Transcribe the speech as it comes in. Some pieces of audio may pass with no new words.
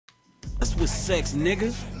with sex,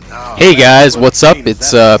 nigga. Hey guys, what's up?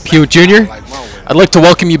 It's Pew Jr. I'd like to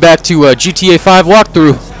welcome you back to GTA 5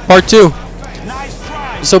 walkthrough, part 2.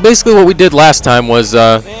 So basically what we did last time was,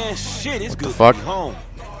 Man, shit, it's good fuck? to be home.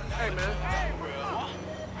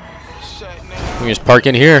 We can just park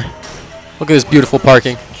in here. Look at this beautiful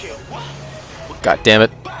parking. God damn it.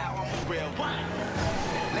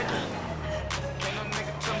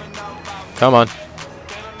 Come on.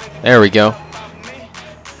 There we go.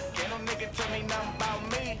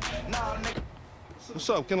 What's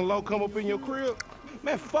up? Can a low come up in your crib?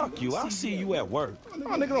 Man, fuck you. I'll see you at work. No,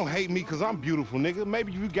 nigga, don't hate me because I'm beautiful, nigga.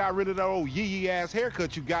 Maybe if you got rid of that old yee-yee ass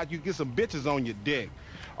haircut you got, you get some bitches on your dick.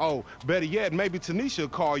 Oh, better yet, maybe Tanisha will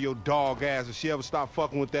call your dog ass if she ever stop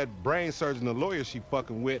fucking with that brain surgeon, the lawyer she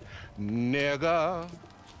fucking with. Nigga.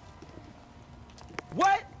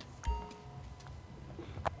 What?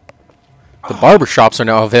 The barbershops are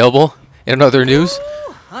now available. In other news.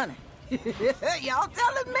 Ooh, honey. Y'all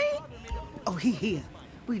telling me? Oh, he here.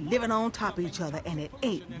 We living on top of each other and it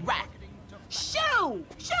ain't right. Shoo!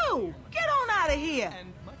 Shoo! Get on out of here.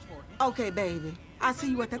 Okay, baby. I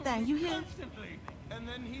see you at the thing. You hear?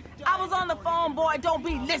 I was on the phone, boy. Don't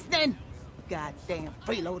be listening. Goddamn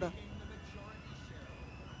freeloader.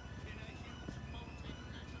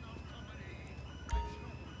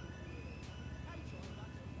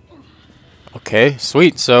 Okay,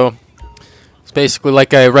 sweet. So it's basically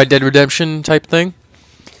like a Red Dead Redemption type thing.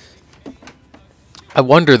 I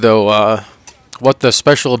wonder though what the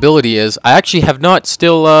special ability is. I actually have not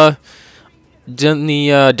still done the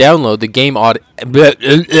download, the game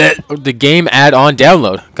add-on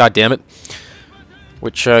download. God damn it!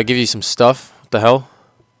 Which gives you some stuff. What the hell?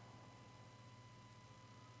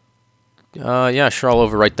 Yeah, sure. I'll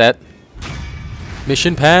overwrite that.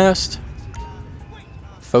 Mission passed.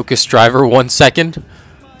 Focus driver 1 second.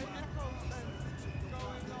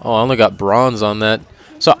 Oh, I only got bronze on that.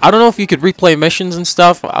 So I don't know if you could replay missions and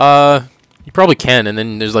stuff. You probably can, and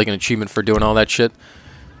then there's like an achievement for doing all that shit.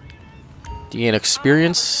 Do you gain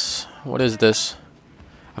experience? What is this?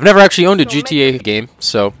 I've never actually owned a GTA game,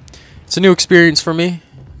 so it's a new experience for me,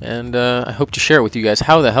 and I hope to share it with you guys.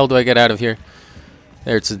 How the hell do I get out of here?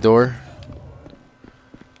 There, it's the door.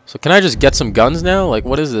 So can I just get some guns now? Like,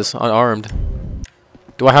 what is this? Unarmed.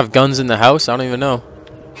 Do I have guns in the house? I don't even know.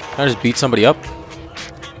 Can I just beat somebody up?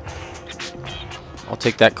 I'll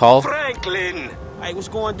take that call. Franklin! Hey, what's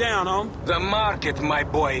going down, home? The market, my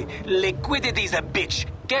boy. Liquidity's a bitch.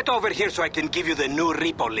 Get over here so I can give you the new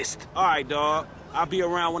repo list. All right, dog. I'll be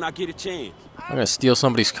around when I get a chance. I'm gonna steal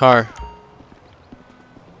somebody's car.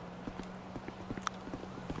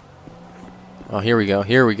 Oh, here we go.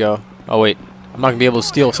 Here we go. Oh, wait. I'm not gonna be able to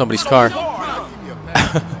steal somebody's car.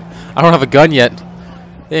 I don't have a gun yet.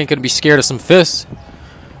 They ain't gonna be scared of some fists.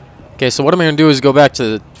 Okay, so what I'm gonna do is go back to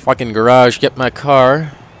the fucking garage, get my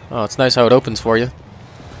car. Oh, it's nice how it opens for you.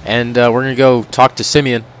 And we're gonna go talk to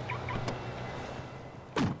Simeon.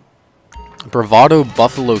 Bravado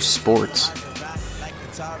Buffalo Sports.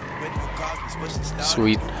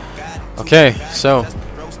 Sweet. Okay, so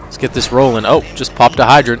let's get this rolling. Oh, just popped a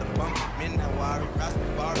hydrant.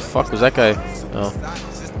 What the fuck was that guy? Oh.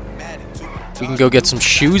 We can go get some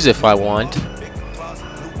shoes if I want.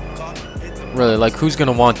 Really, like, who's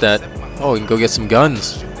gonna want that? Oh, we can go get some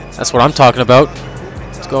guns. That's what I'm talking about.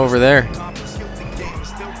 Let's go over there.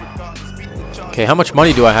 Okay, how much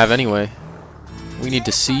money do I have anyway? We need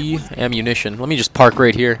to see ammunition. Let me just park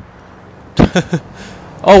right here.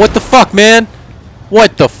 Oh, what the fuck, man?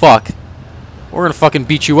 What the fuck? We're gonna fucking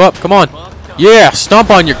beat you up. Come on. Yeah,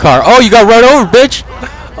 stomp on your car. Oh, you got run over, bitch.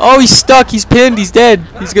 Oh, he's stuck. He's pinned. He's dead.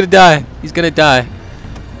 He's gonna die. He's gonna die.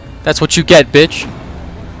 That's what you get, bitch.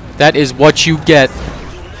 That is what you get.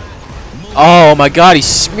 Oh my god, he's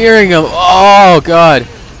smearing him. Oh god.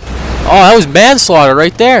 Oh, that was manslaughter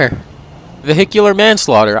right there. Vehicular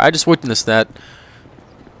manslaughter. I just witnessed that.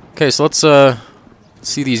 Okay, so let's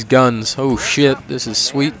see these guns. Oh shit, this is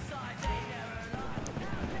sweet.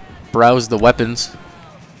 Browse the weapons.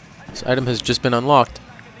 This item has just been unlocked.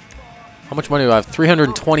 How much money do I have?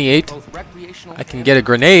 328. I can get a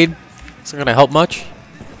grenade. It's not gonna help much.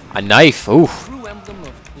 A knife. Ooh.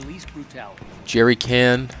 Jerry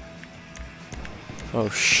can. Oh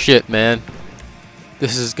shit, man.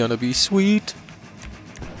 This is gonna be sweet.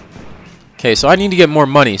 Okay, so I need to get more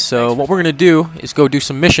money. So what we're gonna do is go do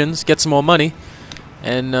some missions, get some more money,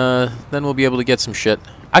 and then we'll be able to get some shit.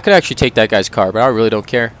 I could actually take that guy's car, but I really don't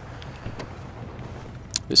care.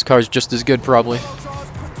 This car's just as good, probably.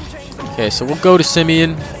 Okay, so we'll go to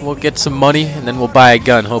Simeon, we'll get some money, and then we'll buy a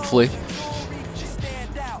gun, hopefully.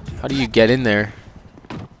 How do you get in there?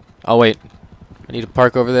 Oh, wait. I need to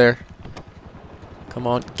park over there. Come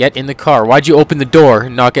on, get in the car. Why'd you open the door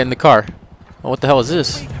and not get in the car? Oh, what the hell is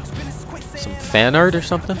this? Some fan art or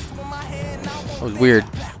something? That was weird.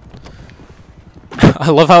 I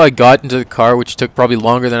love how I got into the car, which took probably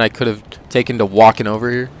longer than I could have taken to walking over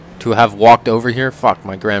here. To have walked over here. Fuck,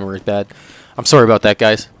 my grammar is bad. I'm sorry about that,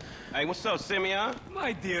 guys. Hey, what's up, Simeon?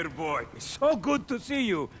 My dear boy, so good to see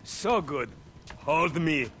you. So good. Hold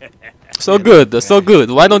me. So good, so good.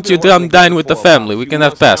 Why don't you come dine with the family? We can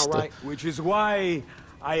have pasta. Which is why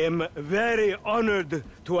I am very honored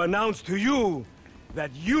to announce to you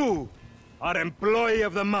that you are Employee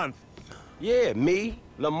of the Month. Yeah, me,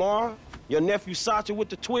 Lamar, your nephew Sacha with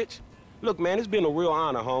the Twitch. Look, man, it's been a real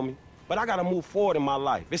honor, homie. But I gotta move forward in my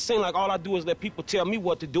life. It seems like all I do is let people tell me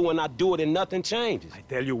what to do and I do it and nothing changes. I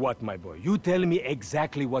tell you what, my boy. You tell me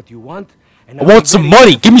exactly what you want. And I want some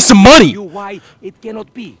money. Give me some money. You why it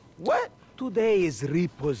cannot be. What? Today is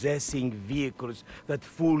repossessing vehicles that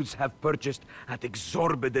fools have purchased at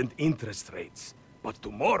exorbitant interest rates. But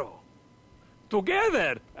tomorrow,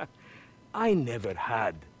 together, I never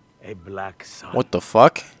had a black son. What the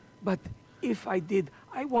fuck? But if I did,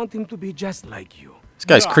 I want him to be just like you. This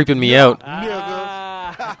guy's creeping me out.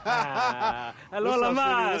 Hello,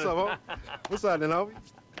 Lamar. What's up, homie? What's up, then, homie?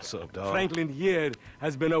 What's up, dog? Franklin here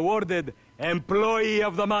has been awarded Employee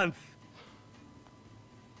of the Month.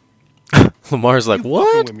 Lamar's like, You fucking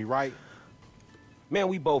what? with me, right? Man,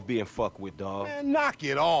 we both being fucked with, dog. Man, knock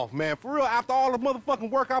it off, man. For real, after all the motherfucking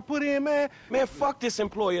work I put in, man. Man, fuck this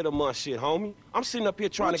Employee of the Month shit, homie. I'm sitting up here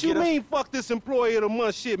trying What to you get us... mean, fuck this Employee of the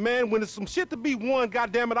Month shit, man? When there's some shit to be won,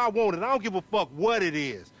 goddammit, I want it. I don't give a fuck what it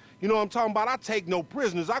is. You know what I'm talking about? I take no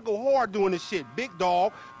prisoners. I go hard doing this shit. Big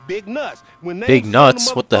dog, big nuts. When they Big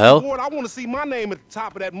nuts? What the hell? Award, I want to see my name at the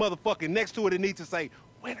top of that motherfucking next to it. It needs to say,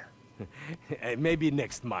 winner. Maybe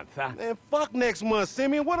next month, huh? Man, fuck next month,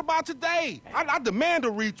 Simeon. What about today? I demand a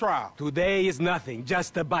retrial. Today is nothing,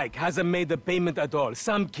 just a bike. Hasn't made a payment at all.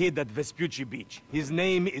 Some kid at Vespucci Beach. His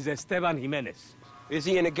name is Esteban Jimenez. Is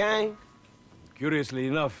he in the gang? Curiously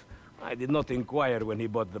enough, I did not inquire when he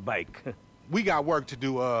bought the bike. We got work to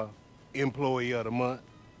do, Employee of the Month.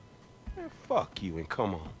 Man, fuck you and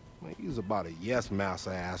come on. Man, he's about a yes mouse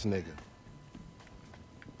ass nigga.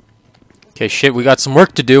 Okay, shit, we got some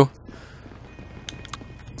work to do.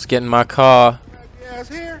 Let's get in my car. Ass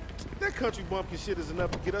here? That country bumpkin shit is enough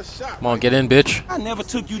to get us shot. Come on, get in, bitch. I never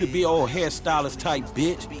took you to be an old hairstylist type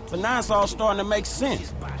bitch, but now it's all starting to make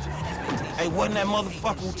sense. Hey, wasn't that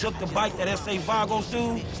motherfucker who took the bike, that S.A. Vagos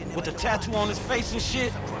dude, with the tattoo on his face and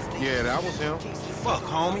shit? Yeah, that was him. Fuck,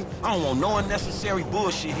 homie. I don't want no unnecessary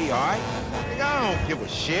bullshit here, all right? Nigga, I don't give a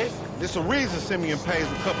shit. There's a reason Simeon pays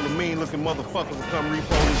a couple of mean-looking motherfuckers to come repo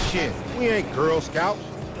this shit. We ain't Girl Scouts.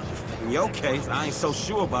 In your case, I ain't so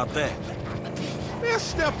sure about that. Man,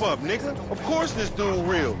 step up, nigga. Of course this dude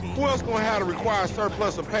real. Who else gonna have the required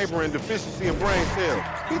surplus of paper and deficiency of brain cells?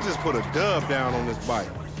 He just put a dub down on this bike.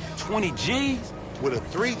 20 G's? With a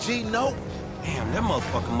 3G note? Damn, that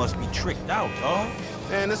motherfucker must be tricked out, dog.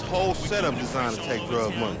 Man, this whole setup designed to take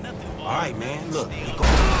drug money. All right, man, look, we go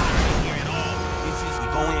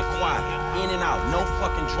in quiet, in and out, no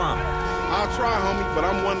fucking drama. I'll try, homie, but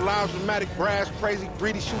I'm one loud, dramatic, brass, crazy,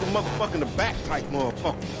 greedy, shoot a motherfucker in the back type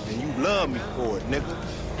motherfucker. And you love me for it, nigga.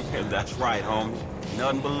 That's right, homie.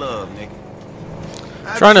 Nothing but love, nigga.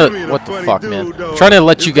 Trying to, what the fuck, man? Trying to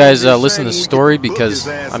let you guys listen to the story because,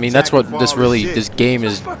 I mean, that's what this game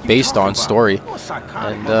is based on, story.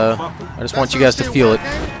 And I just want you guys to feel it.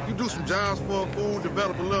 You do some jobs for a fool,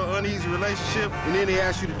 develop a little uneasy relationship, and then they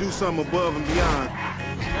ask you to do something above and beyond.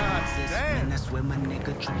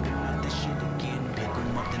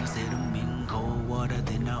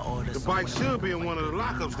 The bike should be in one of the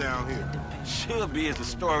lockups down here. Should be is the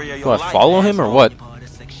story of your Do I life. follow him or what?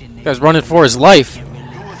 This guy's running for his life.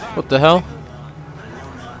 What the hell?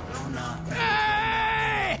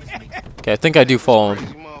 Okay, I think I do follow him.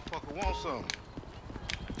 Crazy motherfucker want something.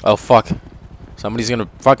 Oh, fuck. Somebody's gonna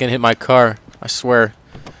fucking hit my car. I swear.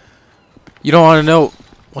 You don't want to know...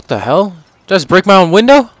 What the hell? Did I just break my own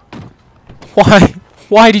window? Why?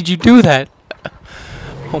 Why did you do that?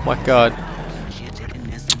 Oh my god.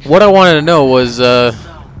 What I wanted to know was,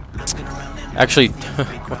 actually,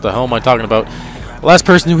 what the hell am I talking about? The last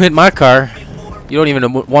person who hit my car, you don't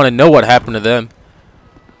even want to know what happened to them.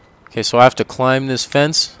 Okay, so I have to climb this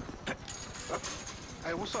fence.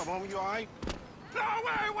 Hey, what's up, homie? You alright? No,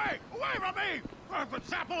 wait from me!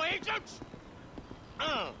 Sample agents?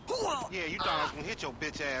 Yeah, you thought I was gonna hit your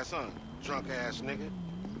bitch ass, huh? Drunk ass nigga.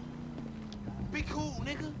 Be cool,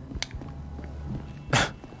 nigga.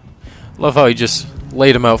 Love how he just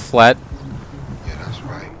laid him out flat. Yeah, that's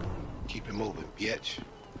right. Keep it moving, bitch.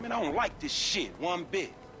 Man, I don't like this shit one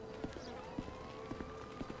bit.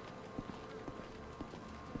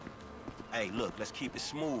 Hey, look, let's keep it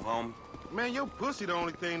smooth, homie. Man, your pussy the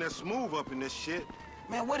only thing that's smooth up in this shit.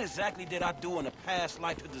 Man, what exactly did I do in a past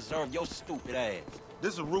life to deserve your stupid ass?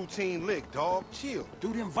 This a routine lick, dog. Chill.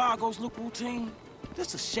 Do them Vagos look routine?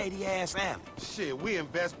 This a shady-ass alley. Shit, we in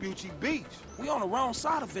Vespucci Beach. We on the wrong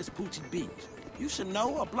side of Vespucci Beach. You should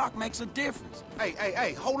know a block makes a difference.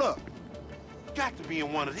 Hey, hold up. Got to be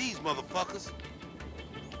in one of these motherfuckers.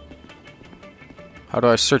 How do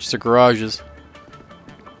I search the garages?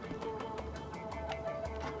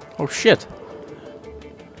 Oh shit.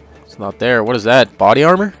 It's not there. What is that? Body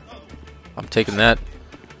armor? I'm taking that.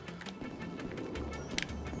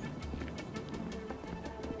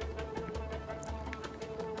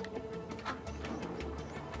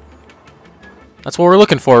 That's what we're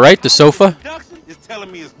looking for, right? The sofa? Is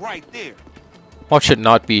telling me it's right there. Watch it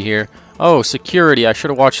not be here. Oh, security. I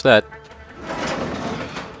should have watched that.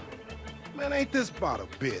 Man, ain't this about a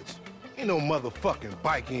bitch? Ain't no motherfucking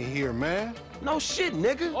bike in here, man. No shit,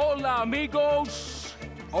 nigga. Hola, amigos.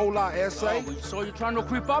 Hola, S.A. We saw you trying to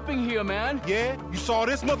creep up in here, man. Yeah? You saw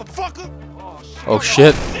this motherfucker? Oh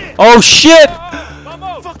shit. Oh shit!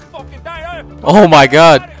 Oh my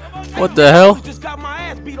god. What the hell? I just got my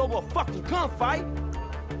ass beat over a fucking gunfight.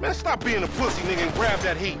 Man, stop being a pussy, nigga, and grab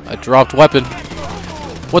that heat. I dropped weapon.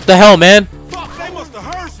 What the hell, man? Fuck, they must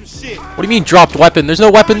have heard some shit. What do you mean dropped weapon? There's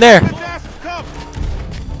no weapon there.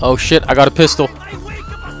 Oh shit, I got a pistol.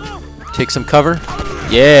 Take some cover.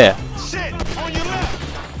 Yeah. Shit, on your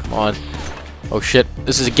left. Come on. Oh shit,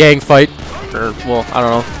 this is a gang fight. Or, well, I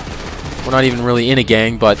don't know. We're not even really in a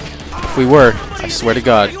gang, but if we were, I swear to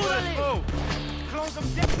God.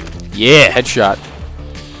 Yeah, headshot.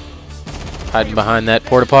 Hiding behind that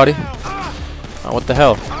porta potty. Oh, what the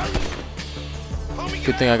hell?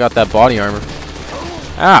 Good thing I got that body armor.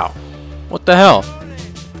 Ow. What the hell?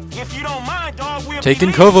 If you don't mind, dog, we'll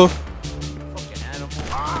Taking cover.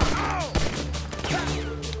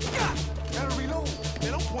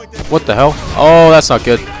 What the hell? Oh, that's not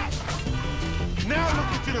good.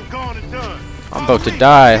 I'm about to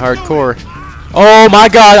die hardcore. Oh my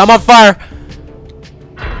god, I'm on fire.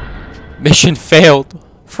 Mission failed.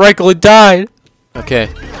 Franklin died. Okay.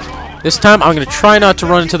 This time I'm gonna try not to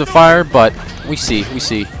run into the fire, but we see.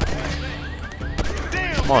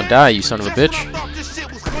 Come on, die, you son of a bitch.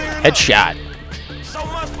 Headshot.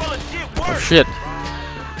 Oh shit.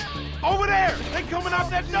 Over there! They coming out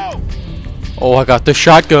that door! Oh, I got the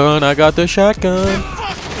shotgun.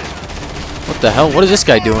 What the hell? What is this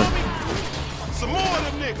guy doing? Some more of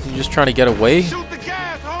them niggas. You just trying to get away? Shoot the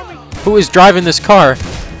gas, homie! Who is driving this car?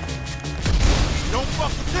 Don't fuck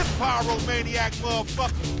with this pyromaniac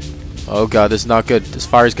motherfucker! Oh god, this is not good. This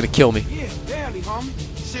fire is gonna kill me. Yeah, barely, homie.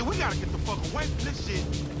 Shit, we gotta get the fuck away from this shit.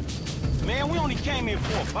 Man, we only came in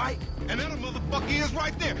for a fight. And that motherfucker is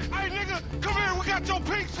right there. Hey, nigga, come here, we got your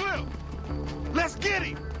pink slip. Let's get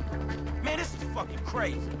him. Man, this is fucking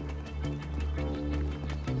crazy.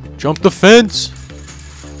 Jump the fence.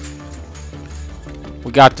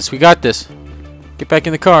 We got this. Get back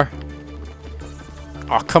in the car.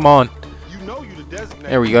 Oh, come on. You know you the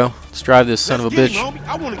designated. There we go. Let's drive this son of a bitch.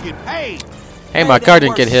 I want to get paid. Hey, my car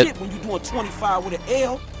didn't get hit. Shit, when you doing 25 with an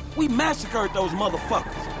L, we massacred those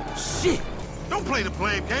motherfuckers. Shit. Don't play the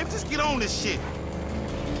blame game. Just get on this shit.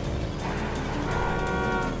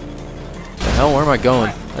 The hell, where am I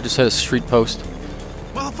going? I just hit a street post.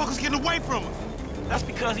 Motherfuckers getting away from us. That's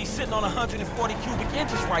because he's sitting on 140 cubic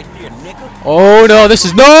inches right there, nigga. Oh no, this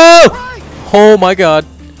is no! Oh my god.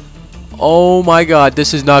 Oh my god,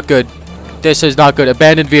 this is not good. This is not good.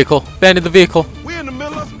 Abandoned vehicle. Abandon the vehicle. We're in the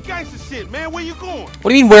middle of some gangster shit, man. Where you going?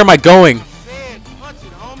 What do you mean, where am I going? Man, punch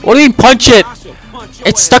it, homie. What do you mean, punch it?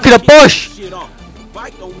 It's stuck in a bush!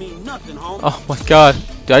 Bike don't mean nothing, homie. Oh my god.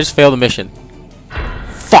 Dude, I just failed the mission.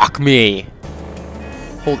 Fuck me.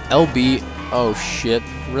 Hold LB. Oh shit.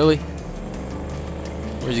 Really?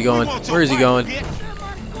 Where's he going? Where is he going?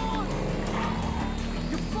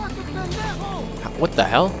 What the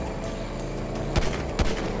hell?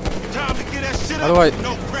 How do I...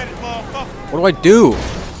 What do I do?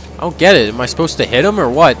 I don't get it. Am I supposed to hit him or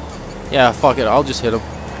what? Yeah, fuck it. I'll just hit him.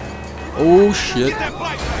 Oh shit.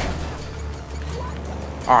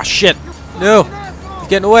 Aw, shit. No. He's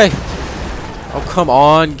getting away. Oh, come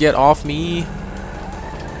on. Get off me.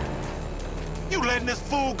 You letting this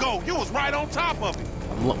fool go. You was right on top of him.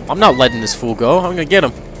 I'm not letting this fool go. I'm gonna get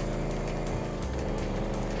him.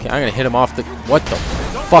 Okay, I'm gonna hit him off the... What the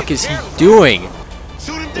fuck is he doing?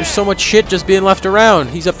 There's so much shit just being left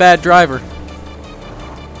around. He's a bad driver.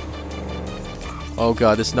 Oh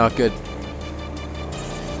god, this is not good.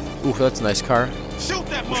 Ooh, that's a nice car. Wish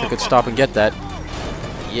I could stop and get that.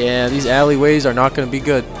 Yeah, these alleyways are not gonna be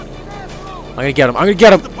good. I'm gonna get him. I'm gonna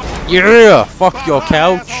get him. Yeah, fuck your Bye-bye,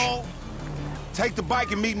 couch. asshole. Take the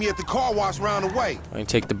bike and meet me at the car wash round the way. I can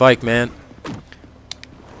take the bike, man.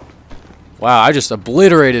 Wow, I just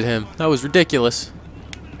obliterated him. That was ridiculous.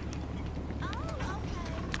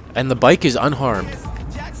 And the bike is unharmed.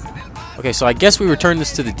 Okay, so I guess we return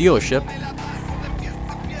this to the dealership.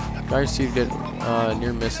 Guys, you get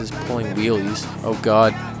near misses pulling wheelies. Oh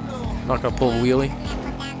god. I'm not gonna pull a wheelie.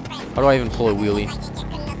 How do I even pull a wheelie?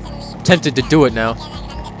 I'm tempted to do it now.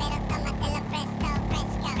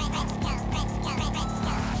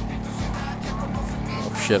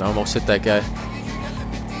 Oh shit, I almost hit that guy.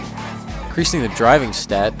 Increasing the driving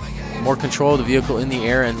stat. More control of the vehicle in the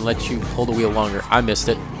air and lets you pull the wheel longer. I missed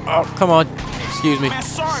it. Oh, come on. Excuse me. Man,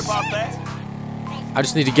 sorry about that. I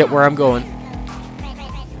just need to get where I'm going.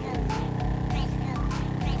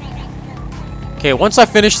 Okay, once I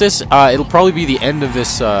finish this, it'll probably be the end of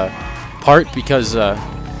this part because I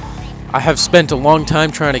have spent a long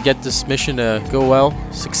time trying to get this mission to go well,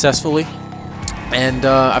 successfully. And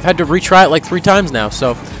I've had to retry it like 3 times now,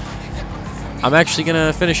 so I'm actually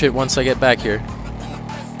going to finish it once I get back here.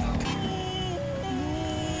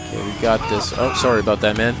 Okay, we got this. Oh, sorry about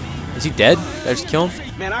that, man. Is he dead? Did I just kill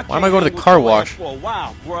him? Man, Why am I going to the car wash? For a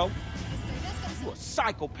while, bro. You a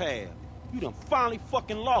psychopath. You done finally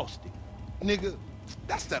fucking lost it. Nigga,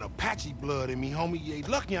 that's that Apache blood in me, homie. You ain't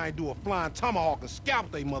lucky I ain't do a flying tomahawk and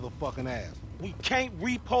scalp they motherfucking ass. We can't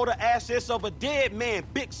repo the assets of a dead man,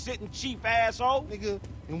 big sitting chief asshole. Nigga,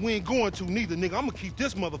 and we ain't going to neither, nigga. I'm gonna keep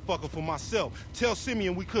this motherfucker for myself. Tell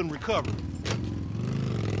Simeon we couldn't recover it.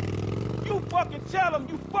 You fucking tell him,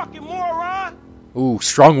 you fucking moron. Ooh,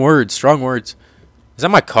 strong words, strong words. Is that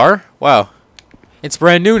my car? Wow. It's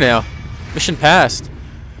brand new now. Mission passed.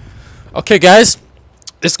 Okay, guys.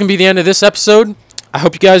 This is going to be the end of this episode. I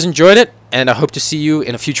hope you guys enjoyed it, and I hope to see you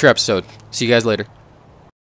in a future episode. See you guys later.